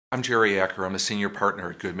I'm Gerald Acker. I'm a senior partner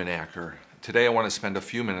at Goodman Acker. Today I want to spend a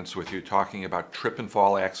few minutes with you talking about trip and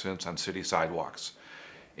fall accidents on city sidewalks.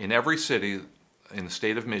 In every city in the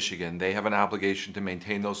state of Michigan, they have an obligation to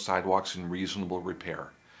maintain those sidewalks in reasonable repair.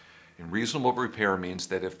 And reasonable repair means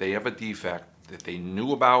that if they have a defect that they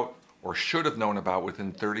knew about or should have known about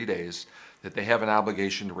within 30 days, that they have an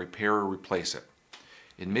obligation to repair or replace it.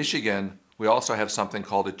 In Michigan, we also have something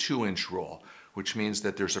called a 2-inch rule, which means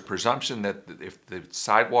that there's a presumption that if the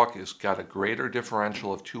sidewalk has got a greater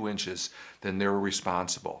differential of 2 inches, then they're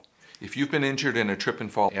responsible. If you've been injured in a trip and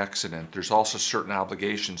fall accident, there's also certain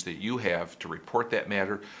obligations that you have to report that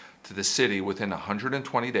matter to the city within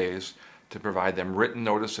 120 days, to provide them written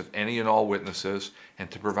notice of any and all witnesses, and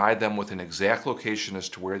to provide them with an exact location as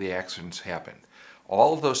to where the accidents happened.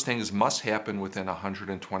 All of those things must happen within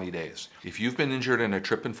 120 days. If you've been injured in a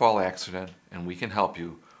trip and fall accident and we can help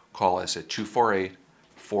you, call us at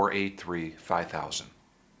 248-483-5000.